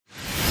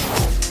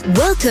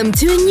Welcome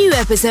to a new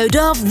episode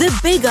of the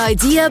Big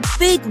Idea,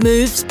 Big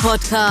Moves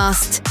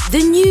podcast, the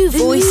new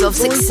voice of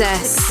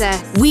success.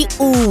 We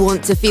all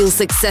want to feel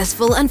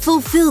successful and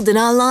fulfilled in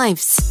our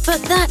lives,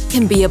 but that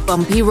can be a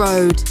bumpy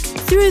road.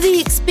 Through the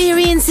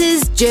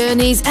experiences,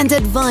 journeys, and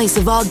advice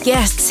of our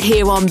guests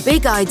here on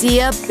Big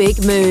Idea,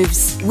 Big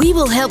Moves, we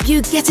will help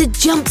you get a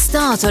jump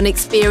start on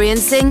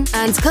experiencing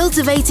and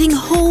cultivating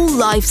whole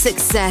life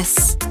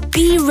success.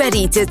 Be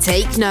ready to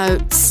take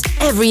notes.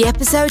 Every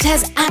episode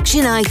has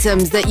action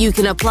items that you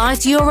can apply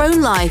to your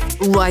own life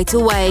right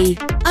away.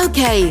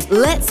 Okay,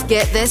 let's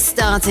get this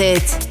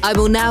started. I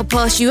will now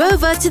pass you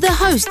over to the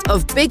host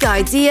of Big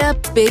Idea,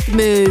 Big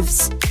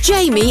Moves,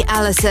 Jamie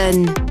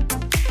Allison.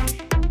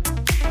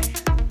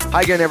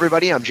 Hi again,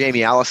 everybody. I'm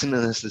Jamie Allison,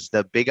 and this is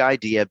the Big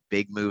Idea,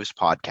 Big Moves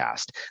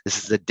podcast. This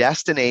is the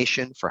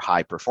destination for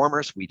high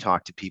performers. We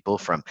talk to people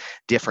from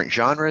different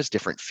genres,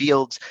 different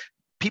fields,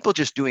 people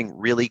just doing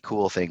really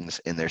cool things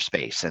in their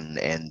space.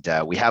 And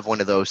we have one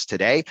of those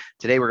today.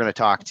 Today, we're going to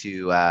talk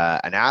to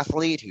an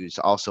athlete who's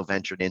also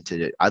ventured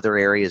into other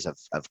areas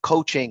of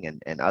coaching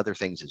and other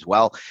things as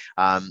well.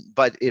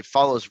 But it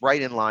follows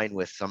right in line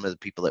with some of the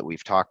people that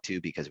we've talked to,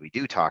 because we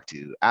do talk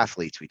to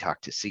athletes, we talk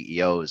to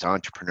CEOs,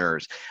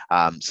 entrepreneurs,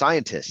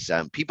 scientists,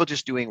 people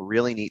just doing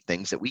really neat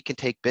things that we can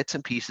take bits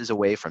and pieces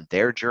away from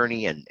their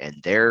journey and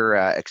their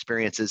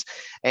experiences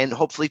and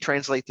hopefully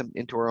translate them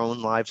into our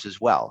own lives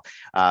as well.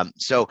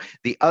 So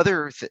the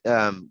other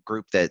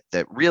group that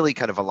really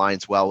kind of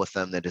aligns well with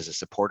them, that is a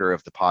supporter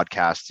of the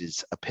podcast,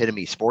 is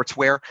Epitome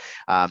Sportswear.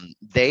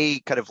 They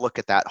kind of look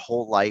at that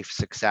whole life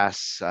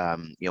success,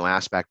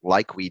 aspect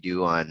like we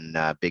do on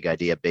Big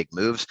Idea, Big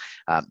Moves.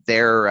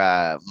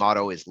 Their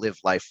motto is live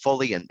life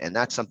fully, and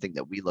that's something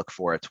that we look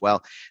for as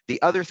well. The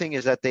other thing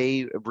is that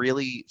they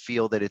really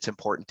feel that it's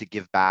important to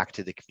give back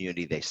to the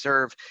community they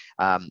serve,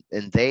 and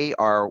they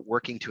are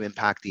working to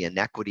impact the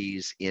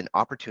inequities in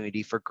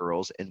opportunity for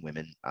girls and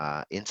women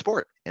in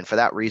sport. And for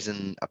that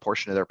reason, a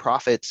portion of their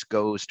profits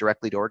goes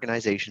directly to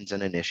organizations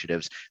and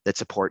initiatives that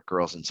support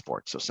girls in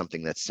sports. So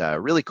something that's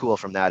really cool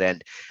from that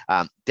end.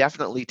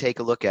 Definitely take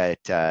a look at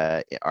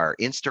our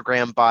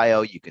Instagram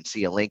bio. You can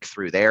see a link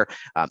through there.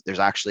 There's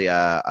actually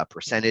a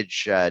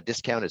percentage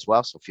discount as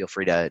well. So feel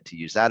free to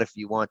use that if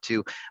you want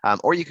to.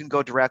 Or you can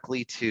go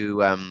directly to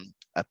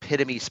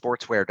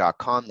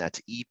epitomesportswear.com.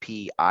 That's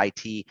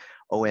EPITOME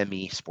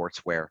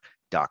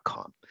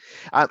sportswear.com.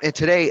 And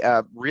today,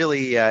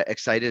 really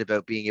excited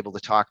about being able to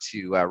talk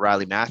to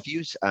Riley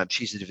Matthews.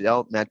 She's a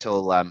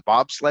developmental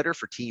bobsledder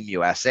for Team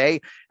USA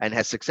and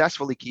has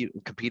successfully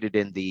competed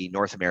in the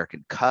North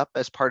American Cup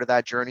as part of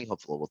that journey.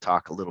 Hopefully, we'll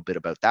talk a little bit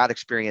about that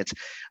experience.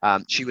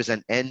 She was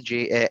an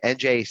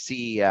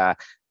NJC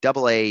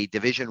AA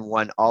Division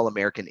I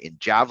All-American in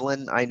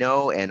javelin, I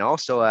know, and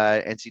also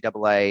a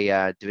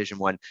NCAA Division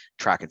I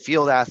track and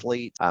field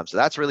athlete. So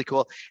that's really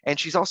cool. And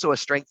she's also a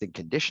strength and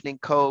conditioning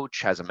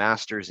coach, has a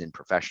master's in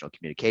professional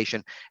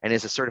communication, and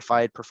is a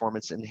certified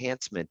performance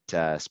enhancement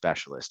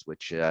specialist,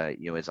 which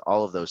is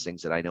all of those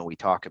things that I know we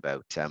talk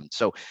about.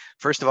 So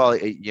first of all,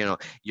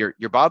 your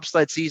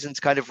bobsled season's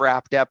kind of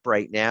wrapped up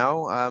right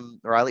now.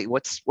 Riley,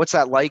 what's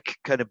that like,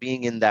 kind of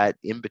being in that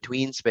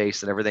in-between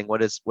space and everything?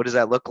 What does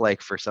that look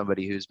like for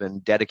somebody who's been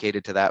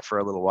dedicated to that for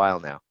a little while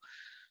now?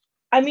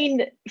 I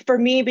mean, for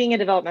me, being a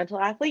developmental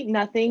athlete,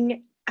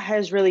 nothing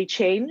has really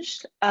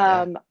changed.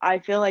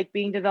 I feel like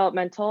being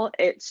developmental,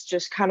 it's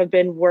just kind of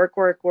been work.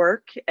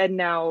 And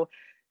now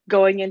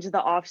going into the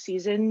off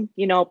season,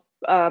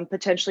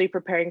 potentially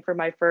preparing for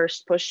my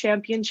first push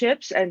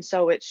championships. And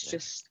so it's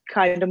just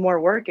kind of more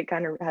work. It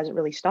kind of hasn't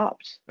really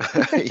stopped.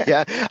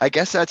 Yeah, I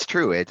guess that's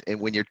true. And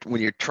when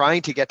you're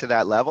trying to get to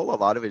that level, a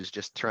lot of it is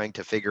just trying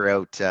to figure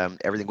out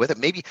everything with it.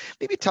 Maybe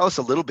tell us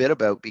a little bit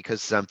about,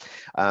 because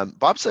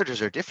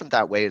bobsledders are different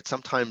that way. It's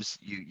sometimes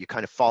you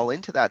kind of fall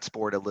into that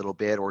sport a little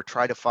bit, or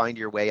try to find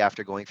your way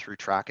after going through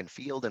track and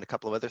field and a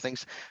couple of other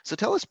things. So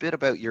tell us a bit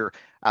about your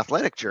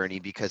athletic journey,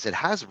 because it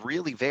has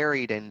really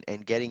varied,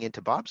 and getting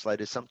into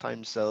bobsled is sometimes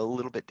a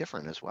little bit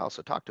different as well.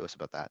 So talk to us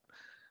about that.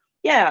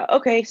 Yeah.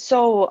 Okay.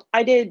 So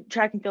I did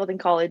track and field in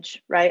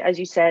college, right? As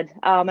you said,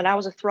 and I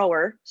was a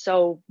thrower,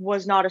 so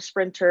was not a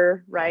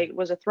sprinter, right?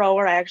 Was a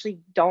thrower. I actually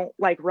don't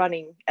like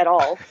running at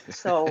all.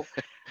 So,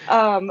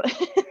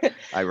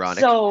 ironic.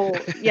 So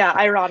yeah,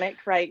 ironic,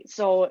 right?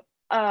 So,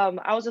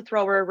 I was a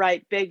thrower,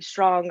 right? Big,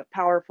 strong,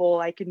 powerful.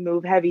 I could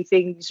move heavy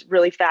things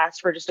really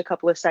fast for just a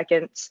couple of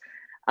seconds.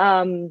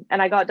 And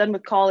I got done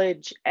with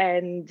college,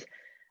 and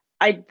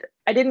I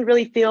didn't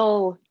really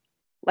feel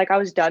like I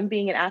was done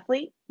being an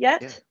athlete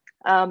yet.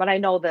 Yeah. And I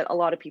know that a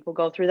lot of people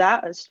go through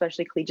that,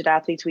 especially collegiate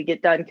athletes. We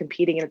get done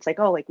competing and it's like,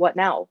 oh, like what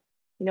now?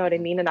 You know what I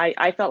mean? And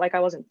I felt like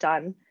I wasn't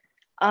done.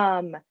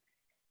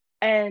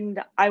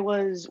 And I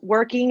was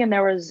working, and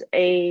there was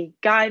a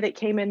guy that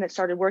came in that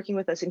started working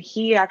with us, and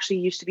he actually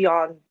used to be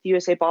on the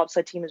USA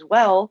bobsled team as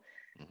well.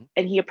 Mm-hmm.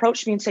 And he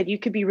approached me and said, you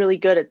could be really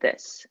good at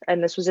this.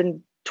 And this was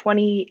in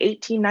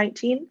 2018,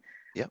 19.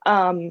 Yeah.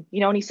 And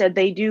he said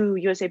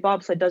USA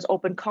bobsled does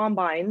open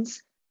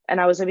combines. And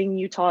I was living in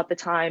Utah at the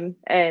time,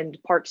 and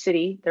Park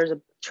City, there's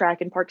a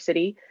track in Park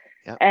City.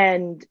 Yeah.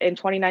 And in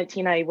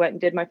 2019, I went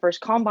and did my first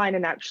combine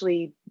and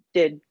actually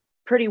did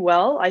pretty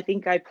well. I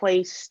think I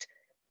placed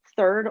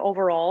third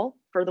overall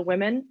for the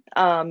women.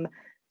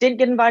 Didn't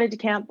get invited to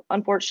camp,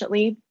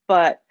 unfortunately,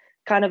 but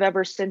kind of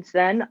ever since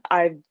then,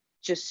 I've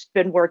just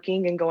been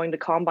working and going to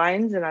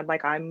combines, and I'm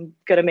like, I'm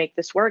gonna make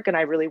this work, and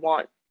I really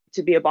want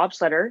to be a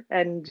bobsledder.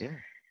 And Yeah.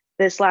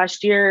 this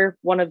last year,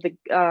 one of the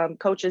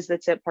coaches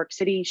that's at Park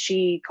City,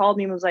 she called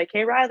me and was like,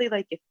 "Hey, Riley,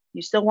 like if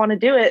you still want to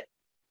do it,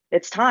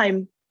 it's time.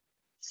 Yeah.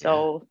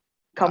 So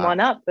come Wow. on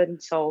up."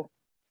 And so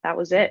that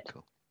was Very it.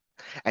 cool.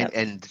 Yep.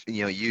 And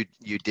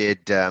you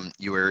did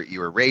you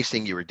were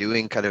racing, you were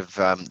doing kind of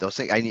those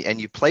things,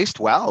 and you placed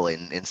well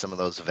in some of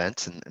those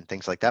events and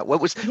things like that. What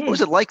was Mhm.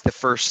 it like the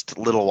first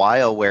little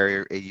while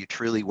where you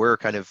truly were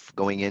kind of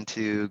going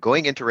into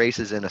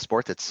races in a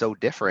sport that's so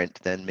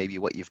different than maybe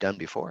what you've done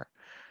before?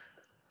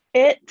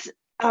 It,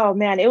 oh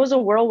man, it was a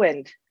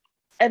whirlwind.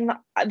 And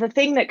the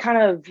thing that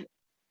kind of,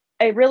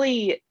 it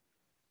really,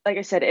 like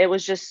I said, it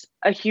was just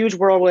a huge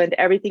whirlwind.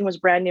 Everything was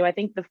brand new. I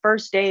think the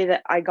first day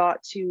that I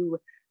got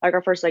to like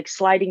our first like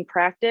sliding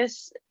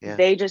practice, Yeah.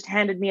 they just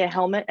handed me a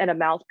helmet and a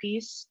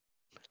mouthpiece.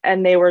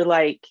 And they were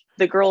like,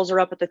 the girls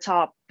are up at the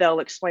top. They'll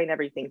explain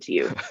everything to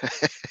you.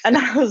 And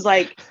I was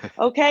like,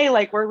 okay,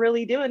 like we're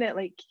really doing it.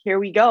 Like, here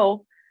we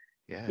go.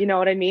 Yeah. You know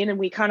what I mean? And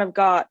we kind of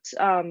got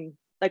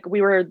like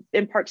we were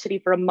in Park City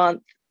for a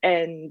month,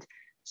 and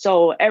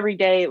so every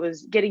day it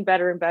was getting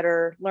better and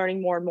better, learning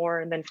more and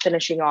more, and then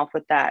finishing off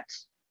with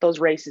those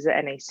races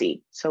at NAC.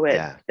 So it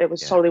Yeah. it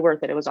was Yeah. totally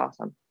worth it. It was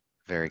awesome.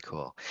 Very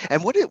cool.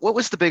 And what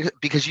was the big,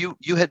 because you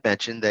had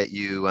mentioned that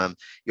you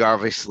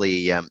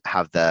obviously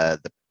have the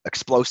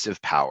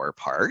explosive power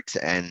part,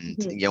 and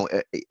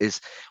Mhm.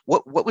 is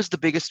what was the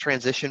biggest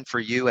transition for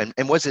you, and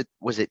was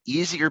it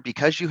easier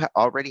because you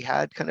already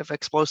had kind of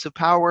explosive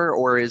power,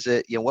 or is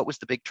it, what was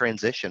the big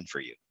transition for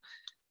you?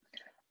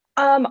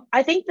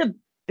 I think the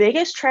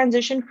biggest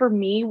transition for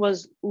me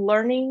was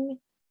learning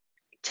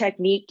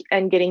technique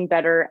and getting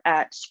better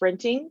at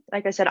sprinting.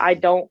 Like I said, I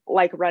Mhm. don't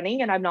like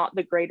running and I'm not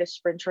the greatest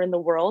sprinter in the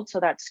world.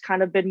 So that's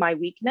kind of been my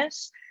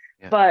weakness.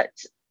 Yeah. But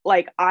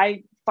like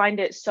I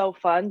find it so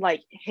fun,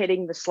 like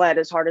hitting the sled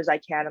as hard as I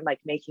can and like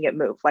making it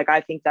move. Like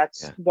I think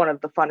that's Yeah. one of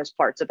the funnest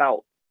parts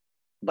about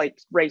like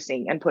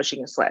racing and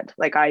pushing a sled.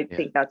 Like I Yeah.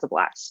 think that's a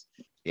blast.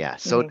 Yeah.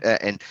 So, Hmm.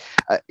 and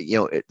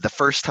the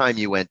first time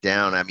you went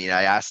down, I mean,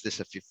 I asked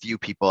this a few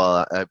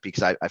people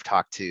because I've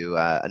talked to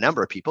a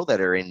number of people that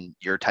are in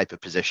your type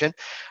of position,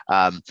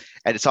 and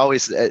it's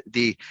always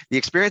the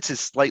experience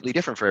is slightly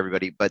different for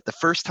everybody. But the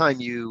first time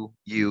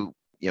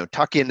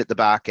tuck in at the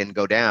back and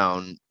go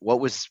down, what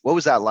was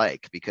that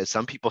like? Because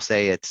some people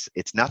say it's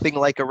nothing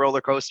like a roller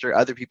coaster.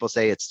 Other people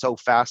say it's so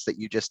fast that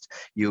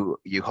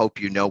you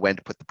hope you know when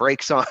to put the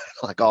brakes on,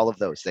 like all of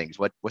those things.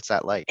 What's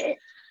that like? It,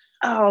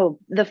 oh,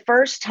 the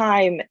first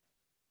time,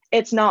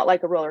 it's not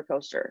like a roller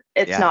coaster.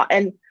 It's Yeah. not.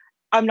 And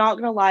I'm not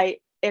going to lie,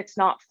 it's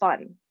not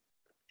fun.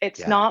 It's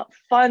Yeah. not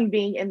fun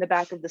being in the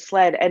back of the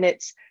sled. And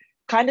it's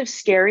kind of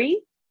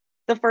scary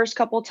the first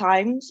couple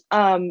times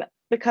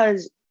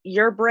because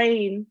your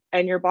brain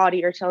and your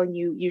body are telling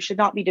you, you should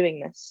not be doing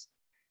this.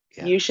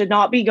 Yeah. You should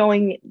not be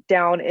going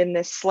down in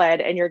this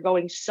sled. And you're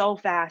going so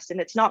fast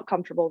and it's not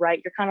comfortable,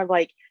 right? You're kind of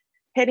like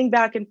hitting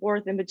back and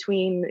forth in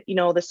between,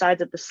 the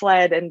sides of the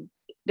sled. And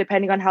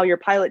depending on how your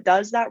pilot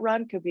does that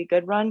run, could be a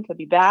good run, could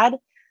be bad.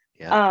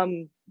 Yeah.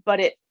 But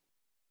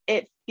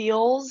it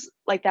feels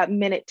like that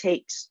minute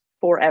takes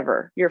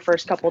forever your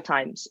first couple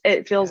times.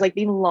 It feels Yeah. like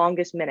the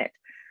longest minute.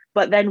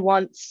 But then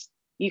once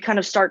you kind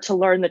of start to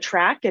learn the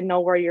track and know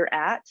where you're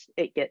at,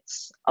 it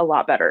gets a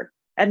lot better.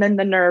 And then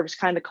the nerves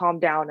kind of calm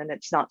down and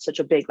it's not such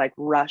a big like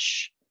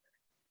rush,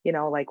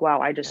 like, wow,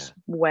 I Yeah. just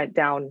went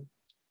down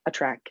a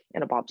track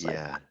in a bobsled.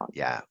 Yeah.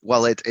 Yeah.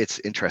 Well, it's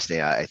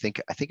interesting. I think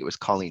it was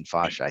Colleen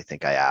Foch, I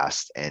think I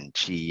asked, and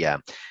she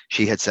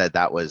had said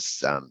that was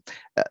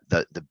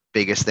the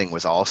biggest thing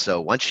was also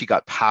once she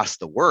got past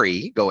the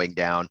worry going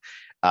down.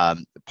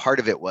 Part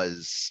of it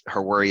was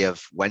her worry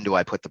of when do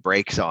I put the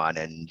brakes on,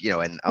 and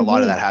a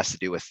lot of Mm-hmm. that has to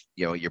do with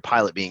your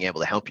pilot being able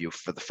to help you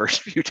for the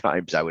first few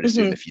times, I would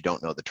assume, Mm-hmm. if you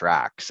don't know the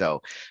track.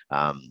 So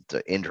it's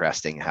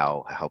interesting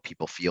how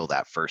people feel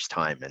that first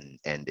time,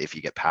 and if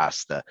you get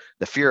past the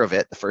fear of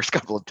it the first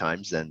couple of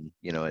times, then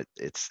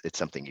it's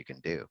something you can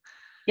do.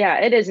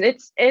 Yeah, it is.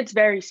 It's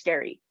very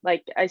scary.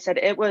 Like I said,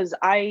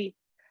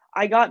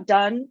 I got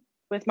done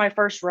with my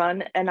first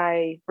run and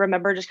I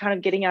remember just kind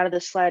of getting out of the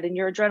sled and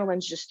your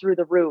adrenaline's just through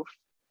the roof.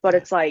 But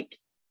Yeah. it's like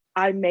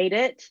I made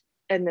it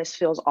and this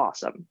feels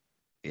awesome.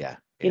 Yeah.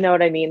 You Yeah. know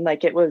what I mean?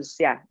 Like it was,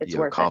 yeah, it's You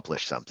worth it.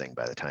 accomplished something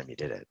by the time you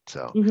did it.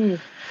 So Hmm.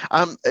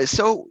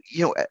 So,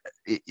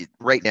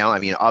 right now, I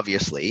mean,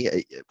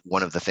 obviously,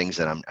 one of the things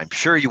that I'm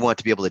sure you want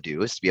to be able to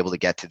do is to be able to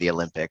get to the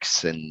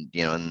Olympics, and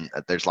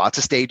there's lots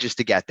of stages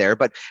to get there.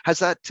 But has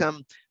that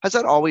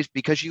always,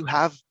 because you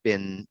have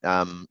been,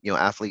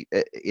 athlete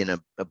in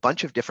a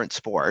bunch of different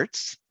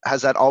sports,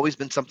 has that always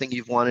been something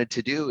you've wanted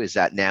to do? Is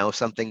that now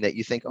something that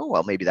you think, oh,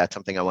 well, maybe that's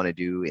something I want to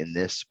do in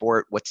this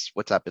sport? What's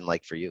that been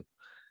like for you?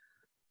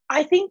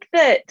 I think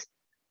that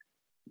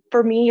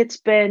for me, it's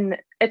kind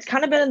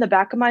of been in the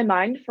back of my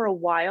mind for a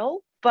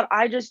while, but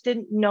I just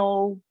didn't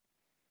know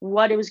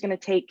what it was going to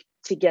take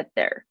to get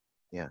there.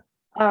 Yeah.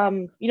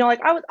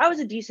 Like I was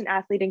a decent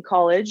athlete in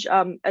college,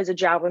 as a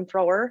javelin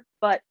thrower,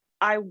 but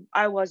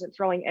I wasn't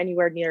throwing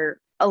anywhere near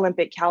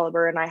Olympic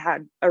caliber, and I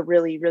had a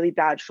really, really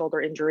bad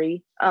shoulder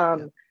injury.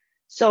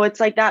 So it's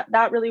like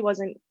that really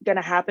wasn't going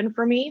to happen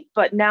for me.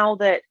 But now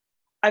that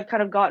I've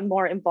kind of gotten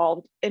more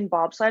involved in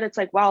bobsled, it's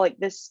like, wow, like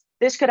this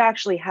could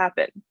actually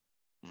happen.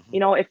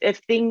 If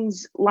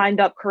things lined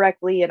up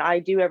correctly and I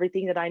do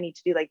everything that I need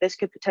to do, like this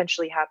could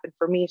potentially happen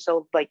for me.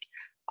 So like,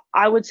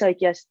 I would say,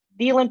 like, yes,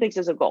 the Olympics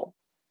is a goal.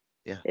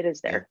 Yeah. It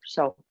is there. Yeah.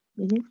 So.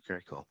 Mm-hmm.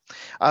 Very cool.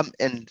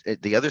 And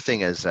the other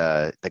thing is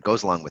that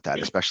goes along with that,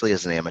 especially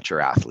as an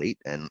amateur athlete,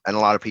 and a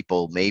lot of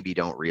people maybe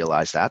don't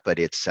realize that, but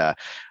it's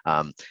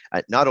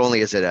not only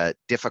is it a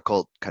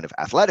difficult kind of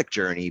athletic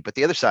journey, but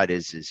the other side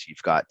is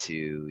you've got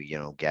to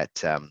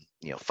get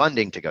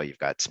funding to go. You've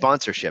got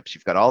sponsorships.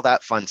 You've got all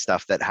that fun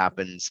stuff that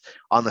happens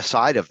on the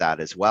side of that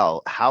as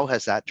well. How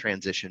has that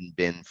transition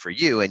been for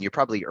you? And you're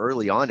probably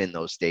early on in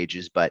those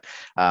stages, but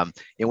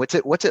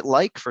what's it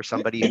like for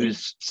somebody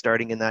who's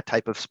starting in that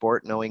type of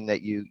sport, knowing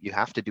that you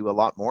have to do a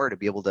lot more to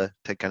be able to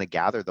kind of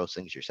gather those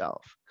things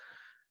yourself?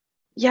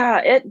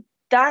 Yeah,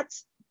 that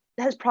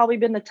has probably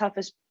been the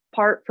toughest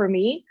part for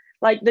me.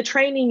 Like the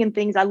training and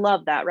things, I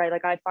love that, right?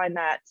 Like I find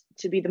that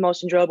to be the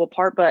most enjoyable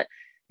part, but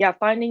yeah,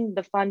 finding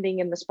the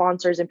funding and the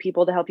sponsors and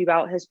people to help you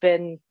out it's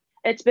been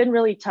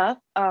really tough.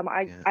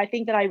 I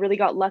think that I really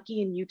got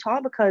lucky in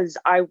Utah because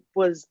I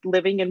was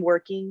living and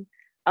working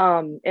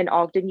in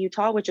Ogden,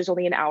 Utah, which is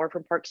only an hour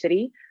from Park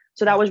City.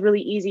 So that was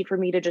really easy for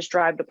me to just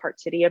drive to Park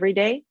City every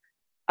day.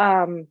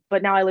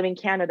 But now I live in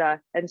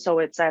Canada, and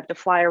so I have to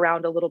fly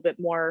around a little bit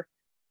more.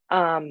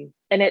 And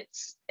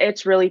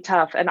it's really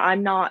tough. And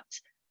I'm not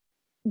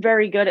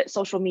very good at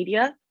social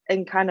media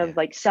and kind of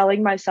like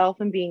selling myself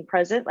and being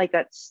present. Like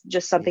that's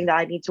just something that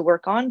I need to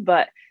work on,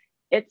 but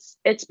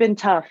it's been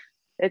tough.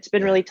 It's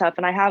been really tough.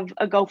 And I have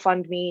a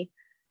GoFundMe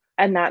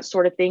and that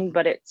sort of thing,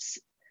 but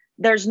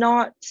there's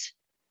not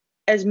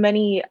as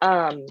many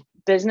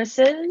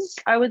businesses,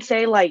 I would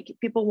say. Like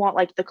people want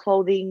like the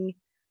clothing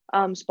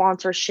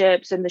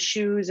sponsorships and the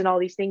shoes and all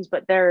these things,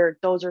 but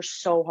those are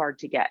so hard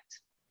to get.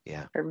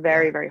 They're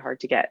very, very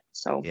hard to get.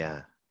 So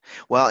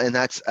well, and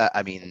that's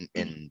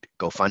and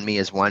GoFundMe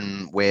is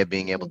one way of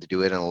being able to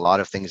do it, and a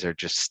lot of things are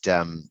just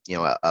a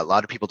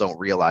lot of people don't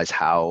realize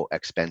how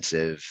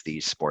expensive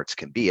these sports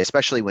can be,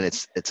 especially when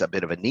it's a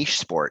bit of a niche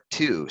sport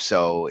too.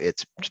 So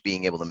it's just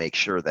being able to make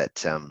sure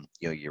that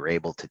you're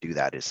able to do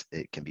that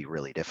it can be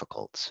really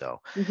difficult.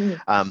 So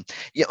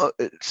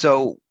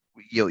so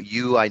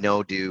you I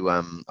know do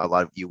a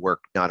lot of you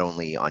work not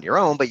only on your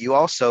own, but you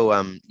also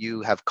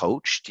you have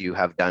coached, you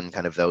have done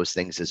kind of those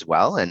things as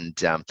well,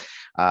 and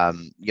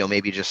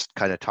maybe just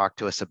kind of talk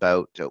to us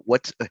about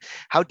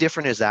how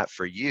different is that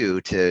for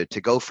you to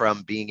go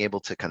from being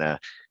able to kind of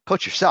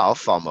coach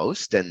yourself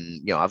almost,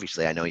 and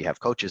obviously I know you have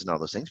coaches and all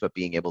those things, but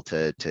being able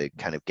to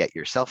kind of get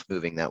yourself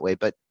moving that way.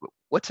 But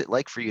what's it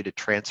like for you to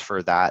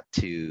transfer that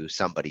to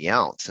somebody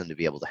else and to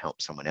be able to help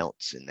someone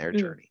else in their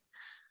journey?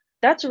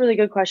 That's a really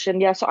good question.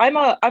 Yeah. So I'm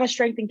a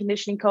strength and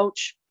conditioning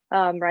coach,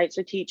 right?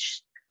 So I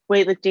teach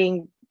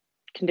weightlifting,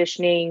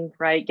 conditioning,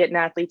 right? Getting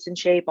athletes in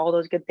shape, all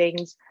those good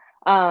things.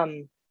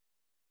 And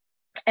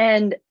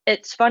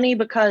it's funny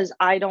because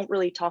I don't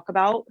really talk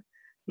about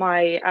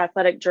my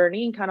athletic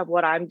journey and kind of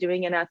what I'm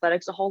doing in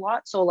athletics a whole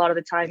lot. So a lot of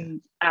the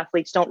time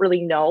athletes don't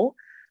really know.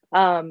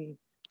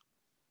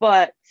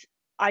 But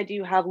I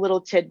do have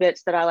little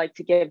tidbits that I like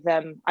to give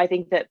them. I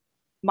think that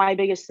my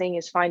biggest thing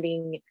is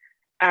finding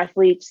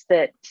athletes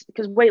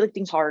because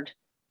weightlifting's hard,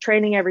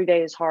 training every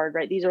day is hard,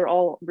 right? These are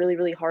all really,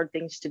 really hard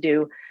things to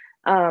do.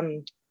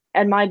 And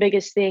my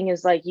biggest thing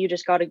is like, you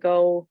just got to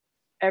go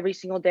every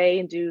single day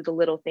and do the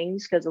little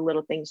things, because the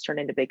little things turn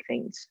into big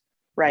things,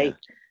 right?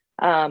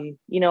 I've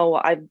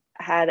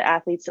had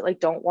athletes that like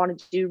don't want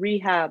to do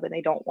rehab and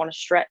they don't want to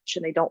stretch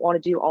and they don't want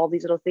to do all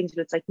these little things,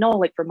 but it's like, no,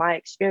 like from my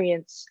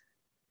experience,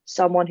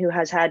 someone who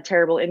has had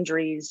terrible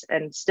injuries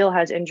and still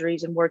has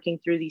injuries and working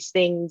through these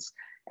things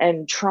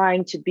and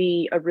trying to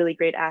be a really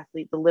great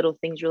athlete, the little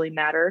things really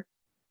matter.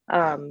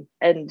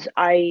 And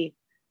I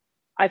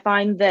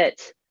find that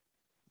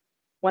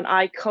when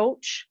I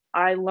coach,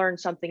 I learn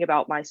something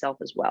about myself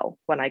as well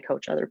when I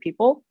coach other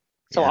people.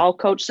 So I'll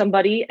coach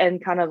somebody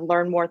and kind of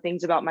learn more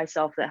things about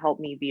myself that help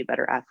me be a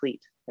better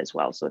athlete as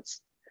well. So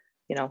it's,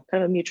 kind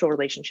of a mutual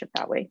relationship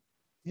that way.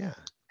 Yeah.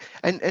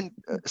 And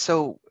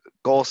so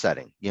goal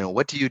setting,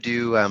 what do you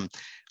do?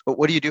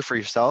 What do you do for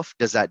yourself?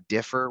 Does that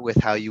differ with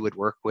how you would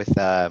work with,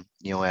 an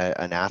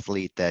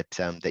athlete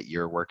that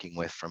you're working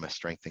with from a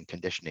strength and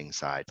conditioning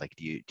side? Like,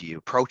 do you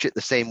approach it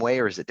the same way,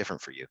 or is it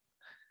different for you?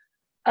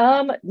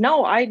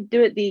 No, I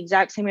do it the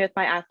exact same way with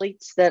my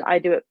athletes that I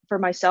do it for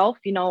myself.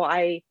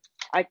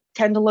 I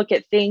tend to look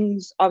at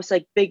things, obviously,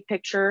 like big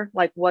picture,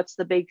 like what's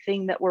the big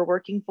thing that we're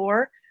working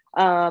for?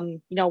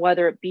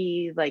 Whether it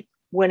be like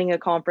winning a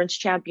conference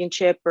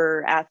championship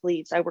or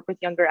athletes. I work with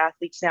younger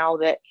athletes now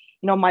that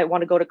might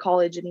want to go to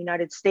college in the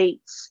United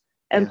States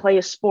and play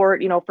a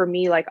sport. For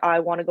me, like, I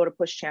want to go to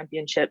push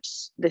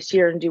championships this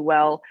year and do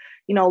well,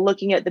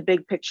 looking at the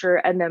big picture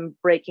and then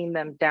breaking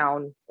them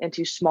down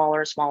into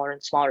smaller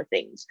and smaller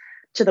things,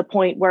 to the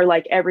point where,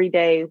 like, every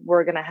day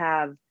we're going to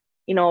have,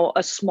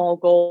 a small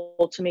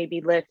goal to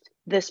maybe lift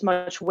this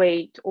much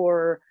weight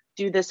or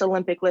do this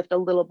Olympic lift a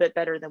little bit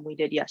better than we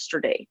did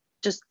yesterday.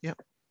 Just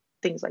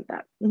things like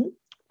that. Mm-hmm.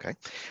 Okay.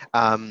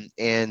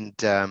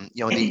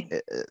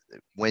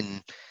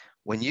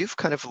 When you've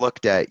kind of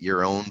looked at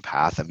your own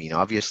path, I mean,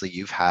 obviously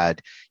you've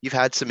had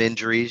some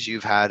injuries,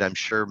 you've had, I'm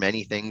sure,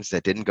 many things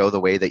that didn't go the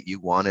way that you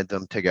wanted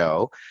them to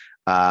go.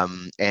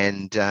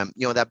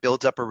 That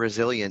builds up a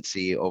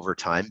resiliency over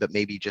time, but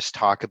maybe just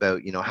talk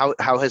about,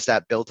 how has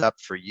that built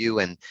up for you?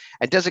 And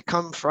does it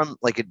come from,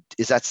 like,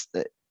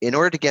 in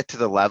order to get to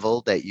the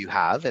level that you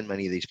have in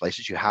many of these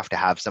places, you have to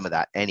have some of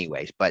that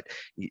anyways, but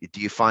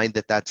do you find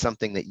that that's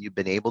something that you've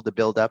been able to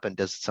build up, and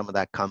does some of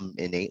that come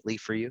innately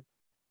for you?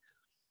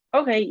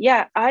 Okay.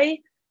 Yeah. I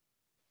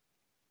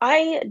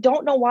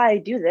don't know why I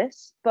do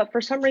this, but for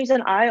some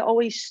reason I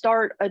always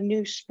start a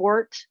new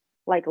sport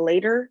like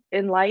later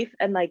in life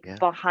and like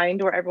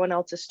behind where everyone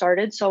else has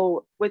started.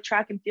 So with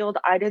track and field,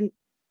 I didn't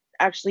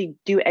actually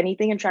do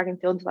anything in track and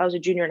field until I was a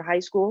junior in high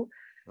school.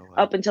 Oh,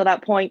 wow. Up until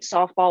that point,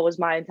 softball was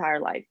my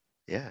entire life.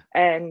 Yeah.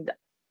 And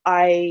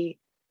I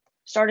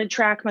started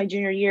track my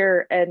junior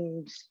year,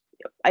 and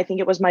I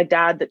think it was my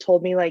dad that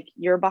told me, like,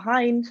 you're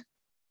behind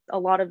a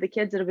lot of the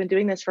kids that have been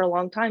doing this for a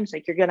long time. It's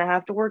like, you're going to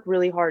have to work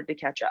really hard to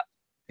catch up.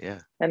 Yeah.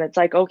 And it's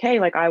like, okay,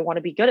 like, I want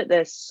to be good at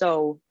this.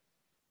 So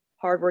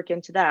hard work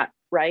into that.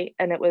 Right.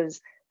 And it was,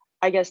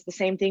 I guess, the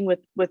same thing with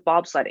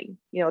bobsledding.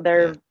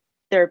 There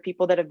are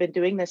people that have been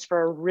doing this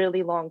for a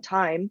really long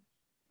time.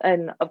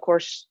 And of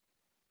course,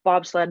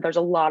 bobsled, there's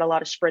a lot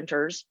of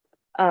sprinters.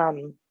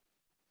 And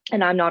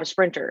I'm not a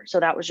sprinter.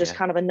 So that was just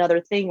kind of another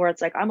thing where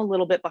it's like, I'm a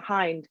little bit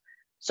behind.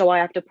 So I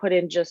have to put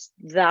in just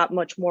that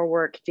much more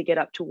work to get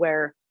up to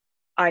where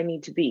I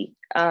need to be.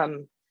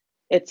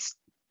 It's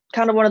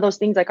kind of one of those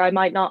things, like, I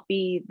might not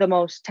be the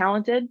most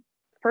talented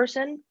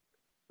person,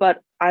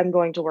 but I'm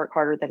going to work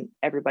harder than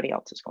everybody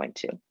else is going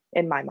to,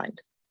 in my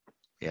mind.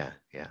 Yeah.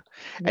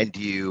 And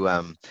do you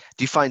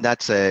find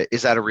is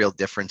that a real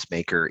difference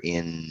maker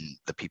in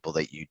the people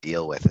that you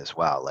deal with as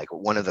well? Like,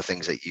 one of the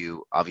things that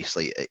you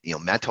obviously,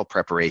 mental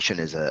preparation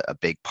is a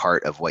big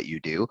part of what you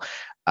do.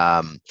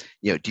 Do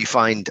you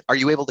find, are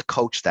you able to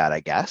coach that, I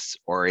guess,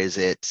 or is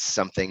it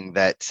something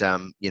that,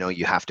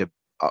 you have to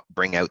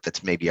bring out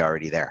that's maybe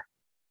already there?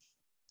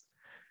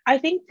 I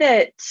think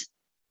that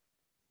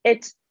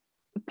it's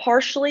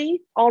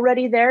partially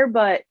already there,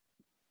 but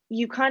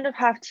you kind of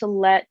have to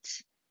let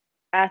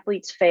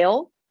athletes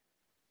fail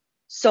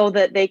so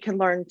that they can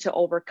learn to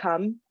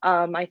overcome.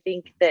 I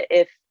think that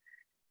if,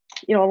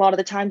 a lot of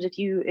the times if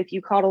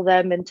you coddle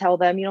them and tell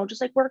them,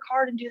 just like work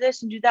hard and do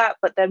this and do that,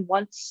 but then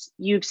once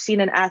you've seen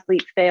an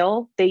athlete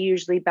fail, they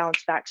usually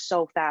bounce back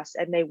so fast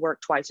and they work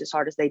twice as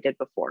hard as they did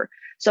before.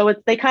 So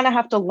they kind of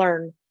have to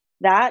learn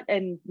that.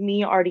 And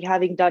me already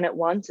having done it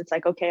once, it's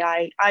like, okay,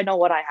 I know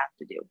what I have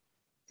to do.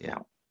 Yeah.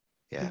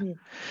 Yeah. Mm-hmm.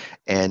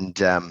 And,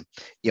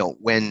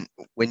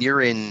 when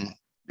you're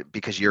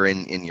because you're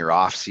in your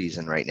off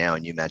season right now,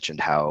 and you mentioned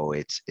how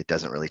it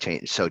doesn't really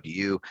change. So do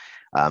you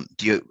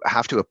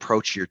have to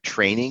approach your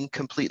training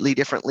completely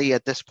differently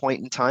at this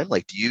point in time?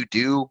 Like, do you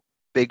do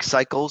big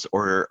cycles,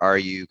 or are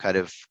you kind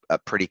of a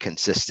pretty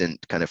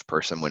consistent kind of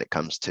person when it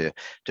comes to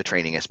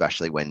training,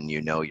 especially when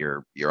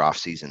your off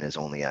season is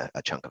only a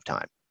chunk of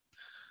time?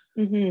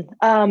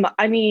 Mm-hmm.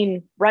 I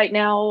mean, right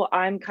now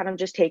I'm kind of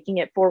just taking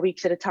it 4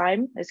 weeks at a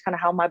time. Is kind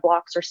of how my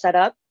blocks are set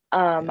up.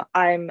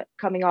 I'm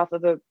coming off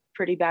of a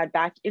pretty bad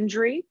back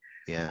injury.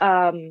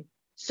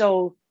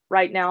 So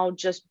right now,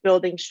 just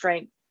building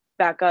strength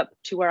back up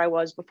to where I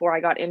was before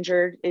I got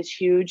injured is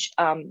huge.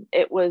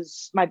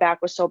 My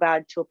back was so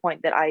bad to a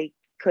point that I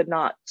could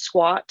not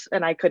squat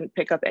and I couldn't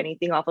pick up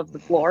anything off of the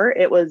floor.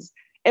 It was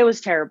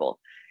terrible.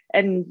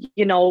 And,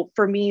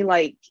 for me,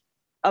 like,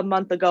 a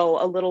month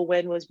ago, a little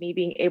win was me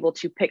being able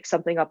to pick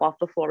something up off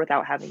the floor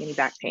without having any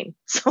back pain.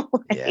 So,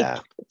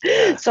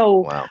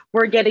 Wow.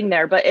 We're getting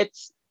there, but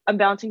I'm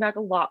bouncing back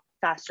a lot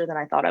faster than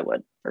I thought I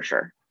would, for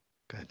sure.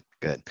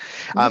 Good.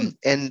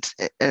 And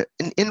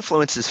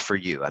influences for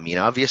you. I mean,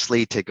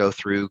 obviously, to go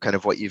through kind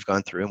of what you've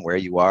gone through and where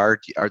you are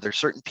there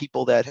certain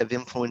people that have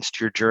influenced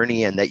your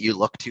journey and that you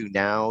look to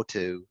now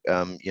to,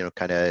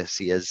 kind of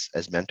see as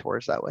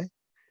mentors that way?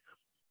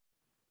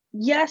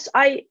 Yes,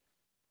 I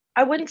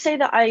wouldn't say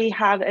that I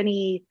have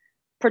any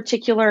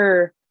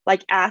particular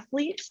like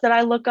athletes that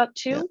I look up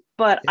to,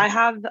 but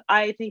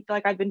I think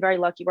like I've been very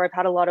lucky where I've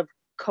had a lot of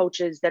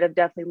coaches that have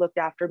definitely looked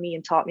after me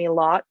and taught me a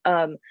lot.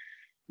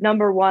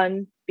 Number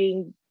one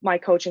being my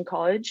coach in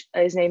college.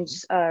 His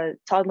name's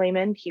Todd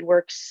Lehman. He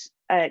works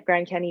at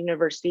Grand Canyon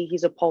University.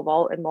 He's a pole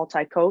vault and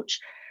multi-coach.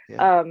 He's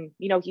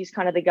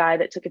kind of the guy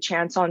that took a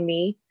chance on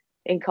me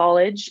in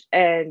college,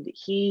 and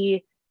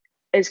he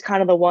is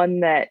kind of the one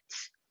that,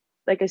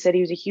 like I said,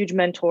 he was a huge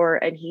mentor,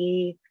 and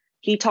he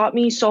taught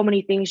me so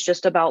many things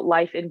just about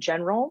life in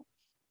general.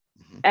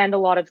 and a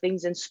lot of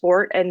things in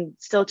sport. And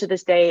still to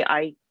this day,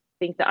 I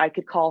think that I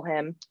could call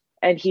him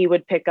and he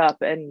would pick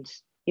up, and,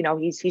 you know,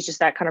 he's just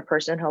that kind of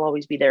person. He'll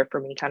always be there for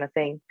me, kind of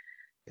thing.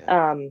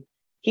 Yeah.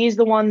 He's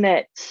the one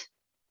that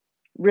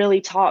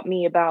really taught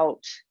me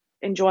about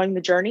enjoying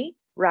the journey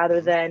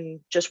rather than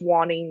just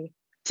wanting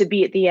to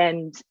be at the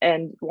end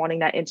and wanting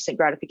that instant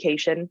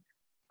gratification.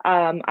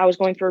 I was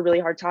going through a really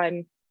hard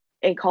time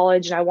in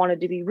college and I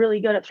wanted to be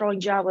really good at throwing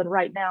javelin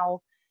right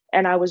now.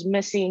 And I was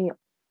missing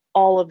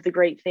all of the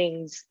great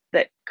things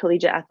that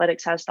collegiate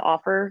athletics has to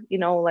offer, you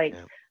know, like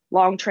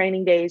long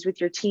training days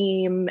with your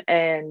team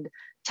and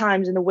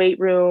times in the weight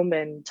room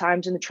and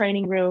times in the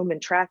training room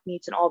and track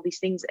meets and all these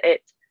things.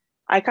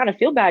 I kind of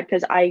feel bad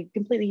because I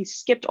completely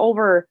skipped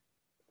over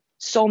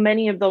so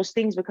many of those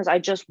things because I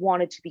just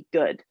wanted to be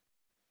good.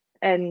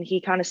 And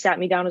he kind of sat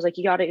me down and was like,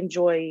 you got to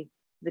enjoy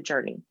the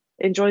journey.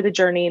 Enjoy the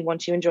journey. And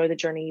once you enjoy the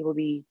journey, you will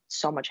be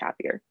so much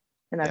happier.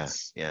 And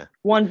that's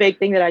one big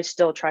thing that I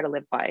still try to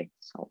live by.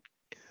 So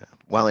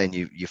well, and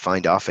you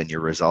find often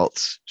your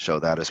results show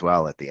that as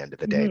well at the end of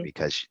the day,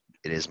 because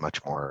it is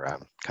much more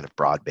kind of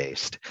broad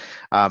based.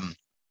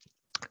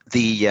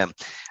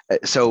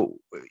 So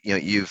you know,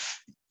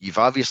 you've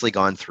obviously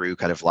gone through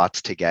kind of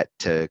lots to get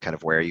to kind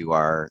of where you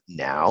are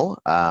now.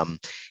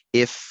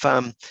 If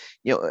you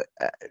know,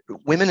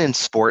 women in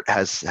sport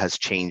has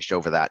changed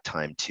over that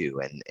time too,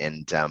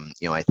 and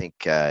you know, I think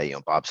you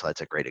know,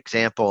 bobsled's a great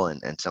example,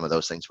 and some of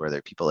those things where there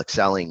are people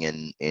excelling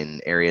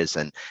in areas.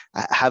 And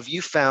have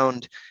you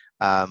found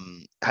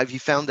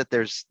that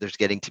there's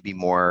getting to be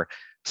more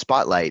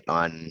spotlight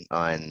on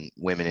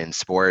women in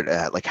sport?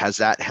 Like, has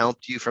that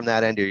helped you from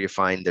that end, or you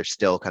find there's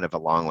still kind of a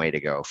long way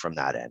to go from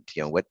that end?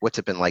 You know, what's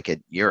it been like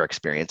in your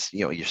experience?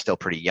 You know, you're still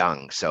pretty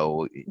young,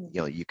 so you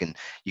know, you can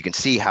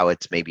see how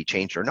it's maybe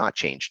changed or not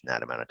changed in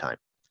that amount of time.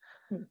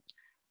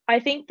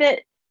 I think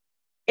that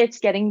it's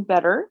getting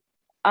better.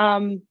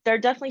 There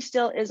definitely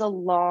still is a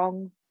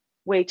long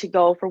way to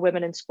go for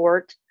women in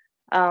sport.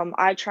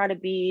 I try to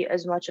be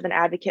as much of an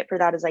advocate for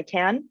that as I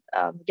can.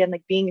 Again,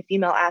 like being a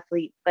female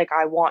athlete, like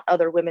I want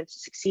other women to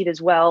succeed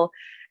as well.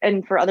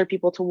 And for other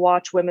people to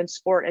watch women's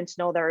sport and to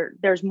know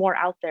there's more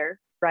out there,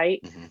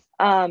 right?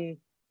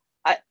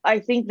 I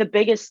think the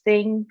biggest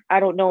thing, I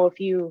don't know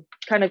if you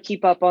kind of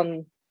keep up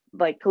on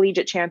like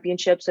collegiate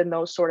championships and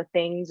those sort of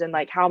things and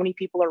like how many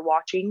people are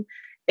watching.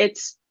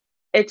 It's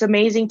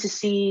amazing to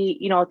see,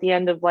 you know, at the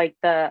end of like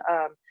the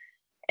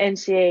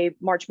NCAA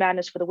March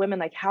Madness for the women,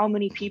 like how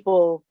many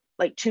people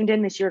like tuned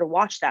in this year to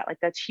watch that. Like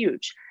that's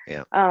huge.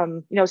 You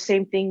know,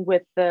 same thing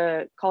with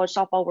the college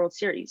softball World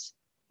Series.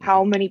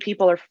 How many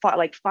people are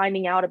like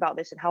finding out about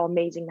this and how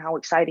amazing, how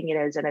exciting it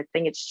is. And I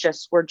think it's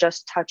just, we're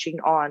just touching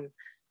on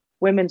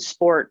women's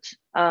sport.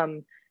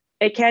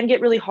 It can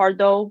get really hard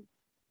though,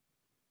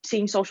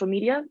 seeing social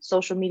media,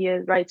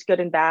 right? It's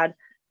good and bad.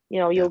 You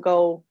know, you'll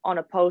go on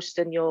a post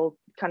and you'll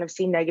kind of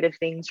see negative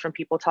things from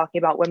people talking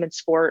about women's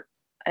sport.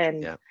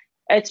 And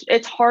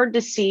it's hard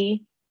to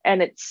see.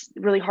 And it's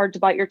really hard to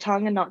bite your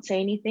tongue and not say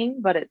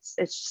anything, but it's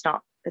just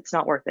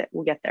not worth it.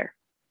 We'll get there.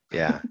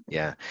 Yeah.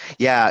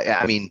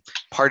 I mean,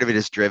 part of it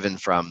is driven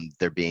from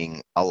there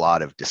being a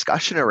lot of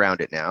discussion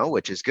around it now,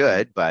 which is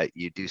good, but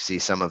you do see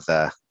some of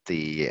the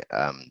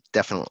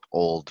definite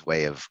old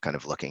way of kind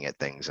of looking at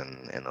things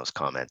and those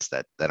comments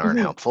that aren't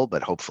helpful,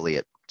 but hopefully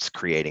it's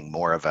creating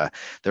more of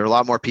there are a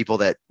lot more people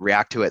that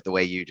react to it the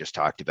way you just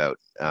talked about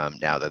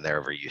now than there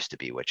ever used to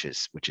be, which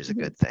is a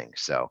good thing.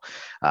 So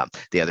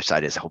the other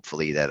side is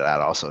hopefully that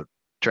also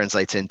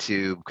translates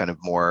into kind of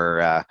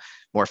more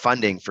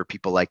funding for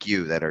people like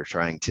you that are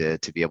trying to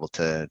be able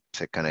to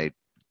kind of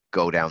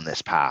go down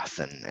this path,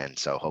 and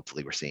so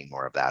hopefully we're seeing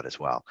more of that as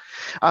well.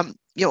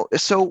 You know,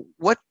 so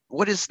what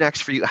is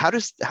next for you? How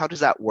does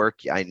that work?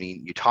 I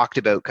mean, you talked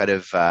about kind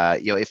of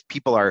you know, if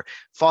people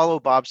follow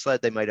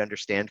bobsled, they might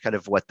understand kind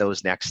of what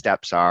those next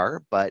steps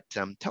are, but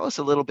tell us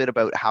a little bit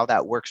about how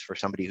that works for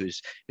somebody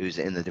who's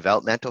in the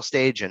developmental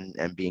stage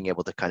and being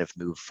able to kind of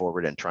move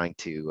forward and trying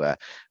to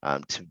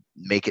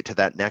make it to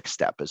that next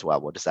step as well.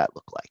 What does that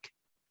look like?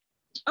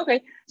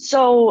 Okay,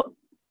 so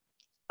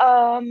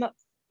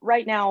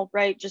right now,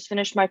 just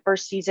finished my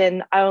first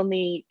season. I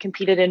only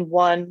competed in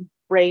one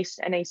race,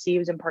 NAC,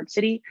 was in Park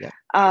City.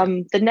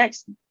 The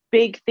next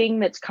big thing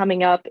that's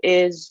coming up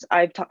is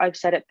I've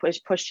said it,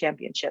 push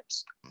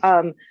championships.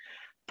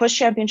 Push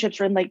championships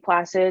are in Lake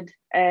Placid,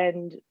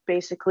 and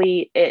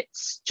basically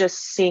it's just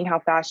seeing how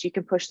fast you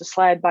can push the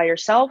sled by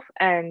yourself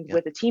and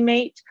with a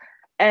teammate.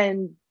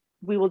 And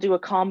we will do a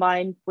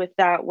combine with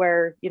that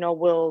where, you know,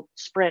 we'll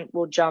sprint,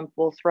 we'll jump,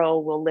 we'll throw,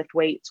 we'll lift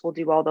weights, we'll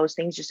do all those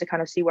things just to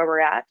kind of see where we're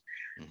at.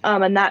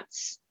 And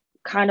that's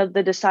kind of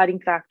the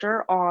deciding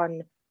factor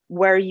on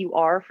where you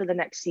are for the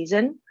next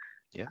season.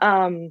 You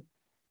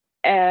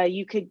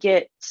could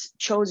get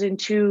chosen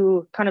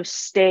to kind of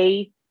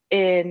stay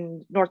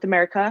in North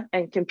America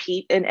and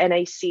compete in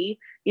NAC,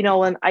 you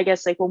know, and I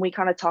guess like when we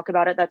kind of talk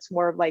about it, that's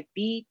more of like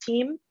B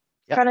team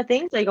kind of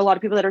things, like a lot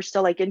of people that are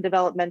still like in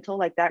developmental,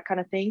 like that kind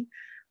of thing.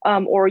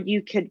 Or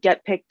you could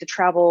get picked to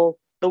travel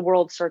the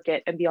world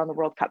circuit and be on the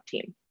World Cup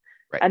team.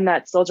 And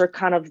those are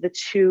kind of the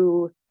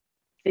two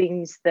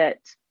things that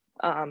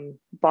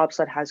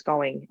bobsled has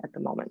going at the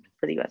moment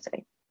for the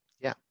USA.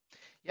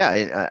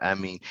 Yeah, I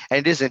mean, and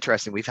it is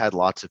interesting. We've had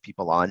lots of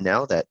people on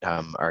now that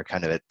are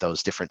kind of at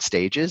those different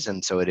stages,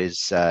 and so it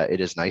is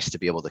nice to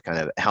be able to kind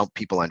of help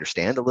people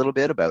understand a little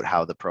bit about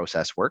how the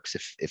process works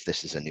if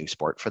this is a new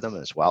sport for them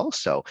as well.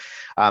 So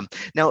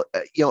now,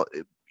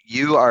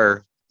 you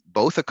are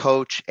both a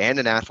coach and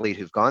an athlete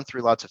who've gone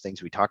through lots of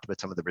things. We talked about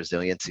some of the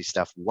resiliency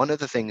stuff. One of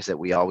the things that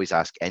we always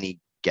ask any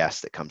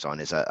guest that comes on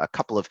is a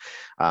couple of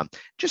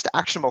just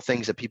actionable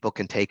things that people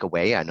can take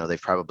away. I know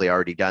they've probably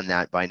already done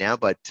that by now,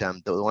 but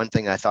the one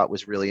thing I thought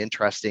was really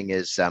interesting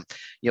is,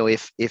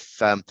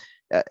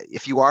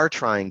 if you are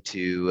trying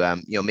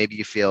to, maybe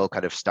you feel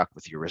kind of stuck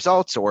with your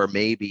results, or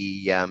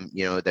maybe,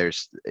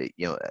 there's,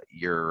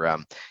 you're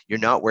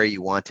not where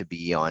you want to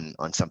be on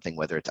something,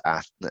 whether it's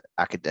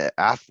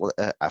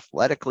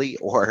athletically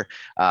or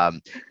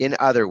in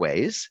other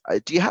ways.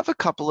 Do you have a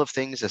couple of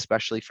things,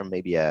 especially from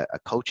maybe a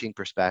coaching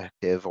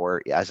perspective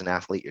or as an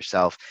athlete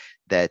yourself,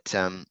 that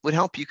would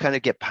help you kind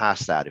of get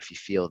past that if you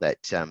feel that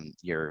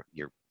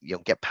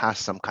you'll get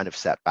past some kind of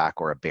setback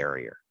or a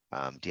barrier?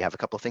 Do you have a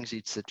couple of things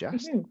you'd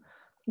suggest? Mm-hmm.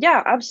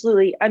 Yeah,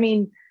 absolutely. I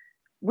mean,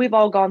 we've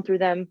all gone through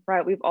them,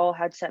 right? We've all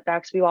had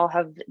setbacks. We all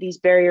have these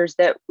barriers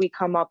that we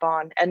come up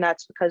on. And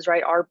that's because,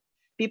 right, our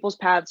people's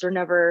paths are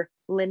never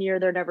linear.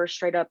 They're never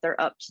straight up. They're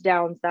ups,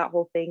 downs, that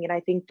whole thing. And I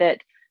think that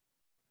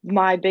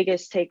my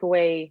biggest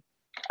takeaway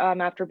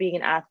after being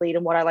an athlete,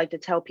 and what I like to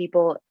tell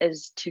people,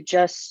 is to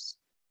just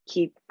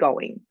keep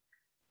going,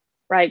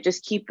 right?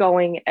 Just keep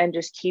going and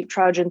just keep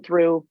trudging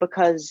through,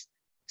 because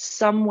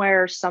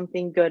somewhere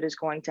something good is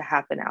going to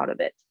happen out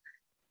of it.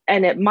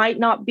 And it might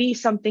not be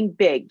something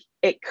big.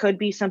 It could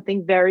be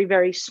something very,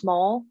 very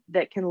small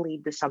that can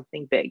lead to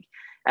something big.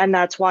 And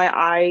that's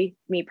why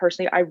me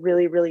personally, I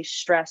really, really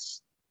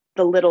stress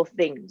the little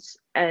things,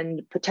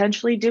 and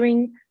potentially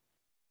doing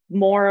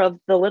more of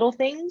the little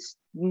things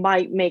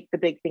might make the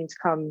big things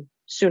come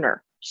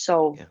sooner.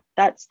 So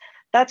that's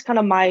kind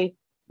of my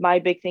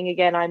big thing.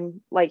 Again,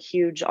 I'm like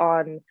huge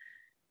on,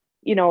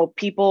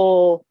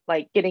 people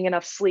like getting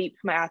enough sleep,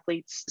 my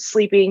athletes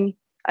sleeping.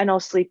 I know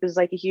sleep is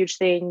like a huge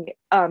thing.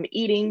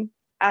 Eating,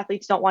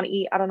 athletes don't want to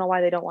eat. I don't know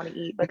why they don't want to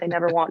eat, but they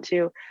never want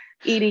to.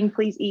 Eating,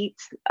 please eat.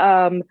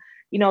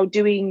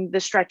 Doing the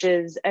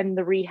stretches and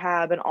the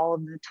rehab and all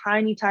of the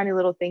tiny, tiny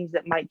little things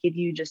that might give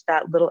you just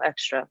that little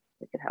extra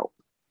that could help.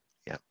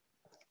 Yeah,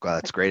 well,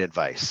 that's great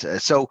advice.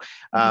 So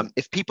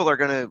if people are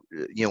going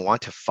to,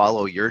 want to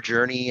follow your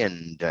journey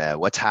and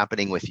what's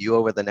happening with you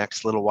over the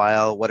next little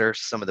while, what are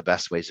some of the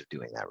best ways of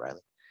doing that,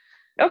 Riley?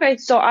 Okay,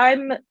 so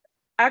I'm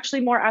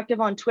actually more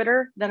active on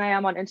Twitter than I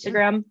am on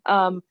Instagram.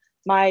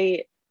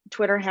 My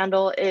Twitter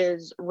handle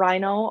is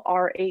Rhyno,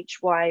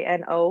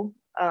 RHYNO,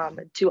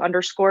 2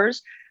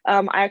 underscores.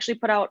 I actually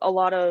put out a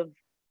lot of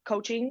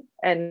coaching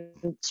and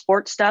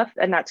sports stuff,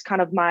 and that's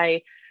kind of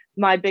my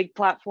big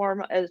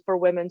platform as for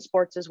women's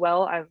sports as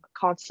well. I'm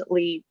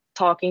constantly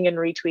talking and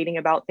retweeting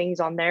about things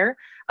on there.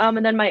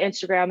 And then my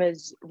Instagram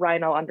is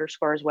Rhyno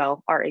underscore as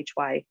well,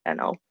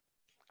 RHYNO.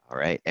 All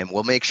right. And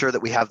we'll make sure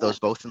that we have those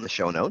both in the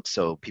show notes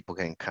so people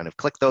can kind of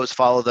click those,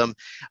 follow them.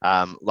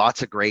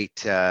 Lots of great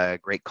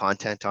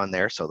content on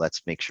there. So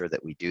let's make sure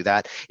that we do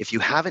that. If you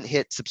haven't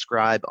hit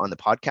subscribe on the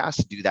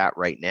podcast, do that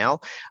right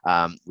now.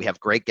 We have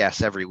great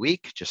guests every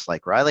week, just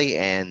like Riley.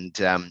 And,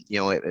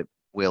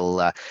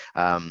 we'll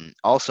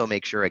also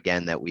make sure,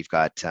 again, that we've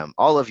got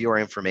all of your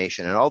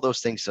information and all those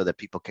things so that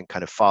people can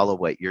kind of follow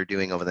what you're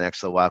doing over the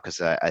next little while,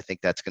 because I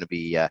think that's going to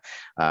be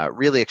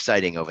really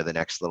exciting over the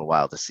next little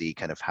while to see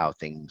kind of how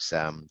things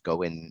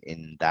go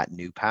in that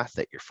new path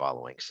that you're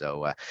following.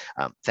 So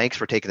thanks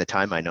for taking the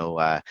time. I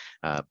know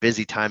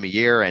busy time of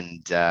year,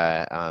 and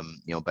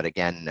but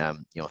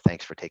again,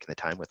 thanks for taking the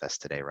time with us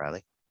today,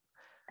 Riley.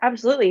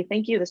 Absolutely.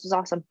 Thank you. This was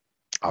awesome.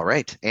 All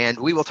right. And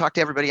we will talk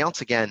to everybody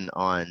else again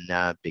on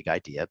Big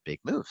Idea, Big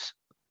Moves.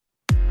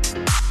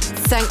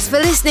 Thanks for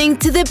listening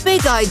to the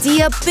Big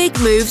Idea, Big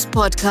Moves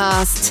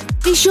podcast.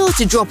 Be sure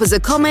to drop us a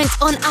comment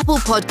on Apple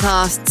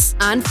Podcasts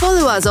and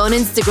follow us on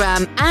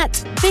Instagram at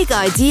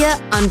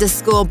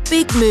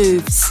BigIdea_Big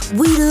Moves.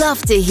 We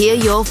love to hear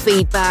your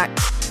feedback.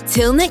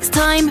 Till next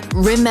time,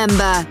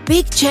 remember,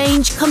 big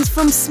change comes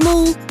from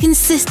small,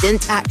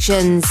 consistent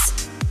actions.